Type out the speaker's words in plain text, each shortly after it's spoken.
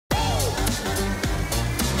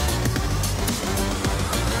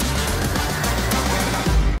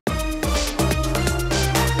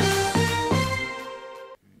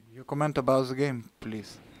comment about the game,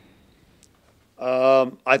 please?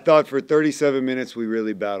 I thought for 37 minutes we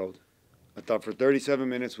really battled. I thought for 37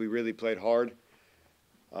 minutes we really played hard.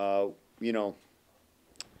 You know,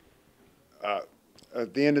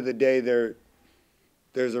 at the end of the day,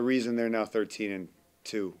 there's a reason they're now 13-2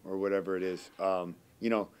 or whatever it is. You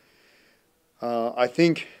know, I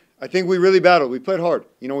think we really battled. We played hard.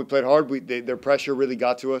 You know, we played hard. Their pressure really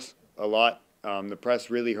got to us a lot. The press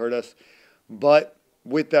really hurt us. But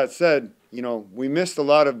with that said, you know, we missed a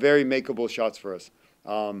lot of very makeable shots for us.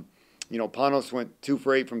 You know, Panos went 2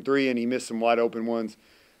 for 8 from 3, and he missed some wide open ones.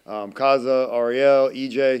 Kaza, Ariel,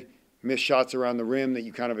 EJ missed shots around the rim that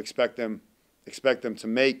you kind of expect them to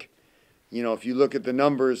make. You know, if you look at the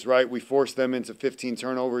numbers, right, we forced them into 15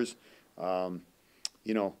 turnovers.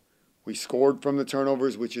 You know, we scored from the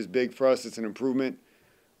turnovers, which is big for us. It's an improvement.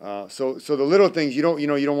 So the little things you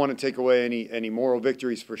don't want to take away any moral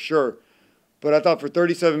victories for sure. But I thought for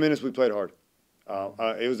 37 minutes we played hard.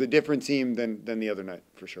 It was a different team than the other night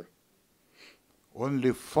for sure.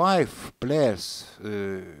 Only 5 players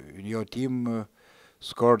in your team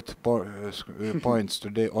scored points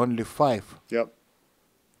today. Only 5. Yep.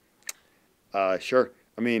 Sure.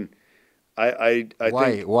 I mean, I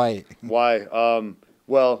think why?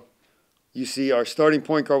 Well, you see, our starting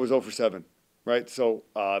point guard was 0 for 7, right? So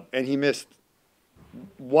and he missed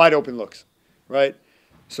wide open looks, right?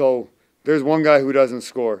 So there's one guy who doesn't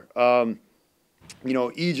score. You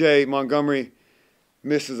know, EJ Montgomery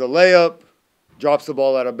misses a layup, drops the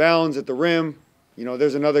ball out of bounds at the rim. You know,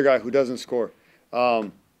 there's another guy who doesn't score.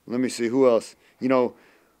 Let me see, who else? You know,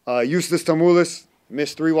 Eustace Tamoulis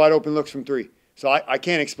missed 3 wide open looks from 3. So I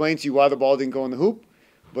can't explain to you why the ball didn't go in the hoop,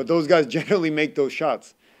 but those guys generally make those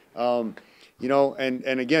shots. You know,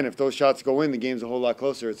 and again, if those shots go in, the game's a whole lot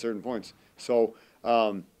closer at certain points. So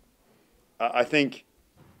I think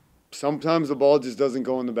sometimes the ball just doesn't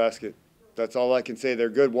go in the basket. That's all I can say. They're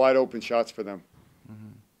good wide open shots for them.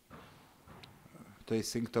 I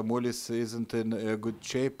think Tamoulis isn't in a good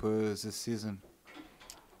shape this season.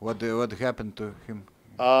 What happened to him?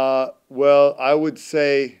 Well, I would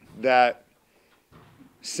say that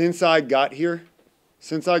since I got here,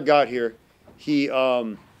 he,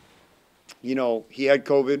 you know, he had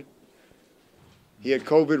COVID. He had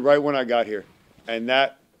COVID right when I got here, and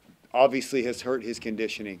that obviously has hurt his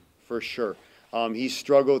conditioning for sure. He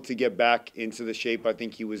struggled to get back into the shape I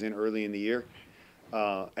think he was in early in the year,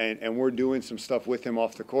 and we're doing some stuff with him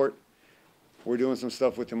off the court.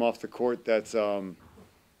 That's,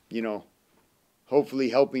 you know, hopefully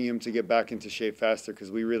helping him to get back into shape faster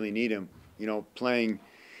because we really need him. You know, playing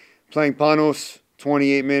Panos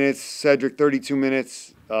 28 minutes, Cedric 32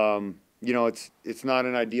 minutes. You know, it's not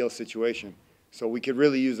an ideal situation. So we could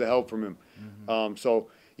really use the help from him. So,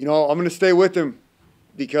 you know, I'm going to stay with him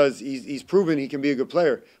because he's proven he can be a good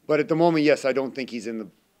player. But at the moment, yes, I don't think he's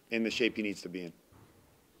in the shape he needs to be in.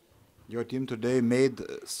 Your team today made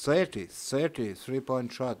 30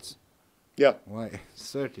 3-point shots. Yeah. Why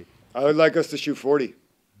 30? I would like us to shoot 40.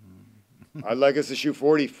 I'd like us to shoot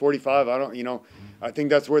 40, 45. I think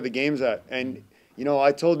that's where the game's at. And, you know,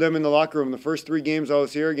 I told them in the locker room the first 3 games I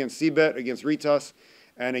was here against Cbet, against Ritas,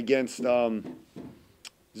 and against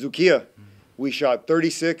Zukia, we shot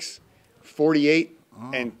 36, 48,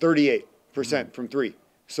 and 38% from 3.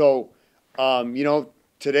 So, you know,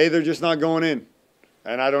 today they're just not going in.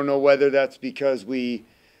 And I don't know whether that's because we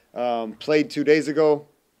played 2 days ago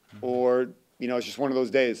or, you know, it's just one of those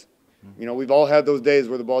days. You know, we've all had those days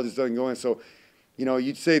where the ball just doesn't go in. So, you know,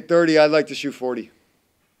 you'd say 30, I'd like to shoot 40.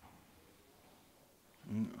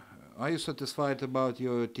 Are you satisfied about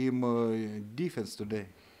your team defense today?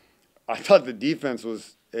 I thought the defense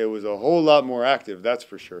was a whole lot more active, that's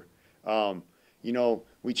for sure. You know,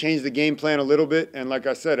 we changed the game plan a little bit, and like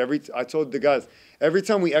I said, I told the guys, every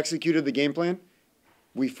time we executed the game plan,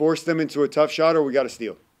 we forced them into a tough shot or we got a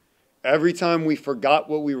steal. Every time we forgot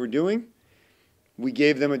what we were doing, we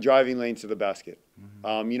gave them a driving lane to the basket.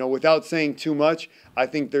 You know, without saying too much, I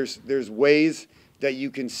think there's ways that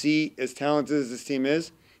you can see, as talented as this team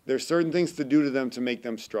is, there's certain things to do to them to make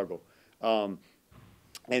them struggle.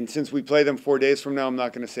 And since we play them 4 days from now, I'm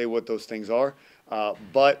not going to say what those things are.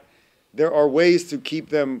 But there are ways to keep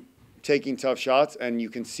them taking tough shots, and you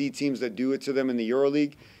can see teams that do it to them in the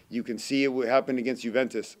EuroLeague. You can see it happened against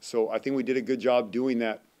Juventus. So I think we did a good job doing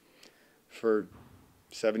that for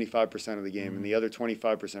 75% of the game, and the other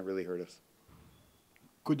 25% really hurt us.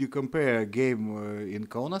 Could you compare a game in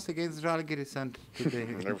Kaunas against Žalgiris and today?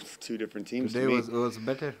 There was 2 different teams. Today was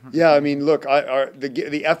better? Yeah, I mean, look,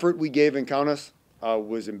 the effort we gave in Kaunas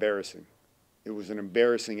was embarrassing. It was an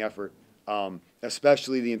embarrassing effort,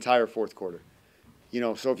 especially the entire fourth quarter.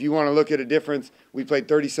 So if you want to look at a difference, we played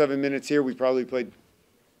 37 minutes here. We probably played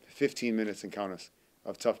 15 minutes in Kaunas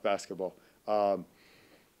of tough basketball. At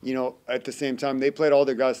the same time, they played all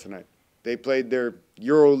their guys tonight. They played their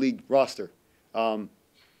EuroLeague roster.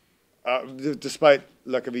 Despite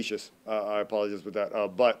Lekavicius, I apologize with that.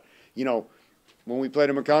 But when we played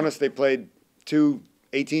in Kaunas, they played 2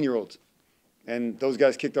 18-year-olds, and those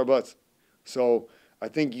guys kicked our butts. So I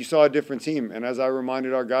think you saw a different team. And as I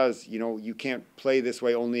reminded our guys, you can't play this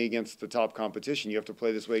way only against the top competition. You have to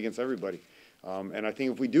play this way against everybody. And I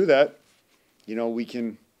think if we do that, we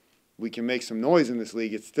can make some noise in this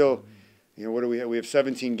league. It's still, what do we have? We have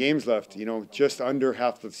 17 games left, just under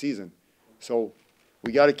half the season. So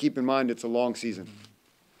we got to keep in mind it's a long season.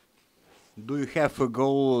 Do you have a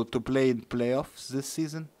goal to play in playoffs this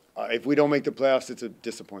season? If we don't make the playoffs, it's a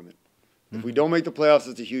disappointment. If we don't make the playoffs,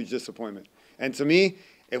 it's a huge disappointment. And to me,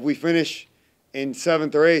 if we finish in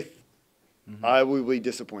 7th or 8th, I will be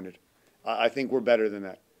disappointed. I think we're better than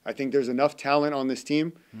that. I think there's enough talent on this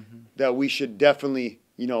team that we should definitely,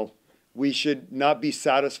 we should not be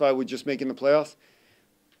satisfied with just making the playoffs.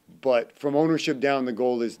 But from ownership down, the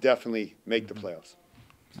goal is definitely make the playoffs.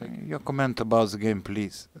 Your comment about the game,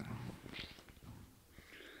 please.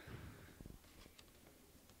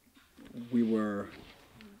 We were,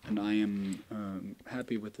 and I am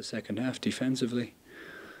happy with the second half defensively.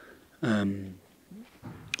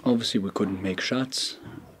 Obviously, we couldn't make shots,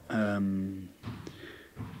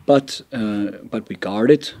 but we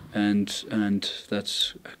guarded, and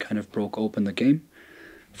that's kind of broke open the game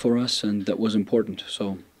for us, and that was important.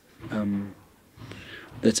 So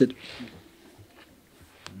that's it.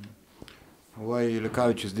 Why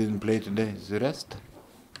Lekavicius didn't play today? The rest?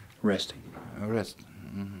 Resting. Rest.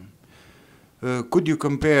 Could you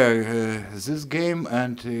compare this game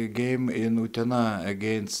and game in Utena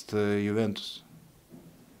against Juventus?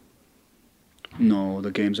 No,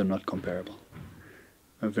 the games are not comparable.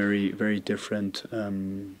 A very different,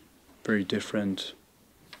 how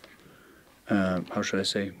should I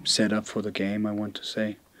say, setup for the game, I want to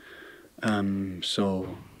say.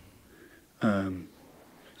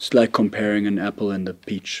 It's like comparing an apple and a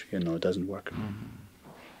peach, it doesn't work.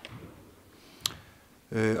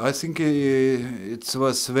 I think it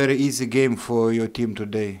was a very easy game for your team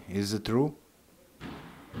today. Is it true?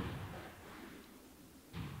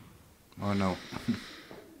 Or no?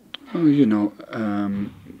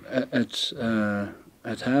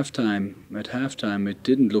 At halftime it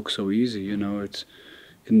didn't look so easy. It's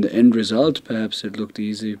in the end result perhaps it looked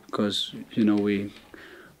easy because we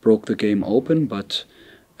broke the game open, but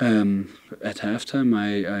at halftime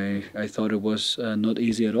I thought it was not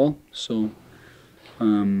easy at all. So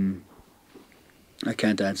I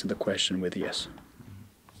can't answer the question with yes.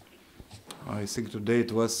 I think today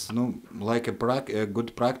it was like a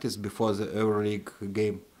good practice before the EuroLeague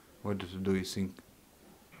game. What do you think?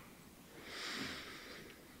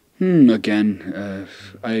 Again,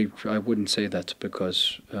 I wouldn't say that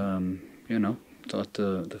because thought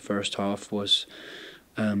the first half was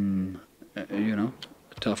a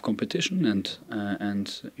tough competition, and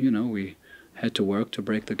we had to work to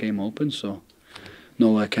break the game open. So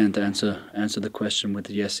no, I can't answer the question with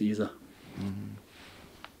yes either.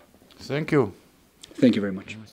 Thank you. Thank you very much.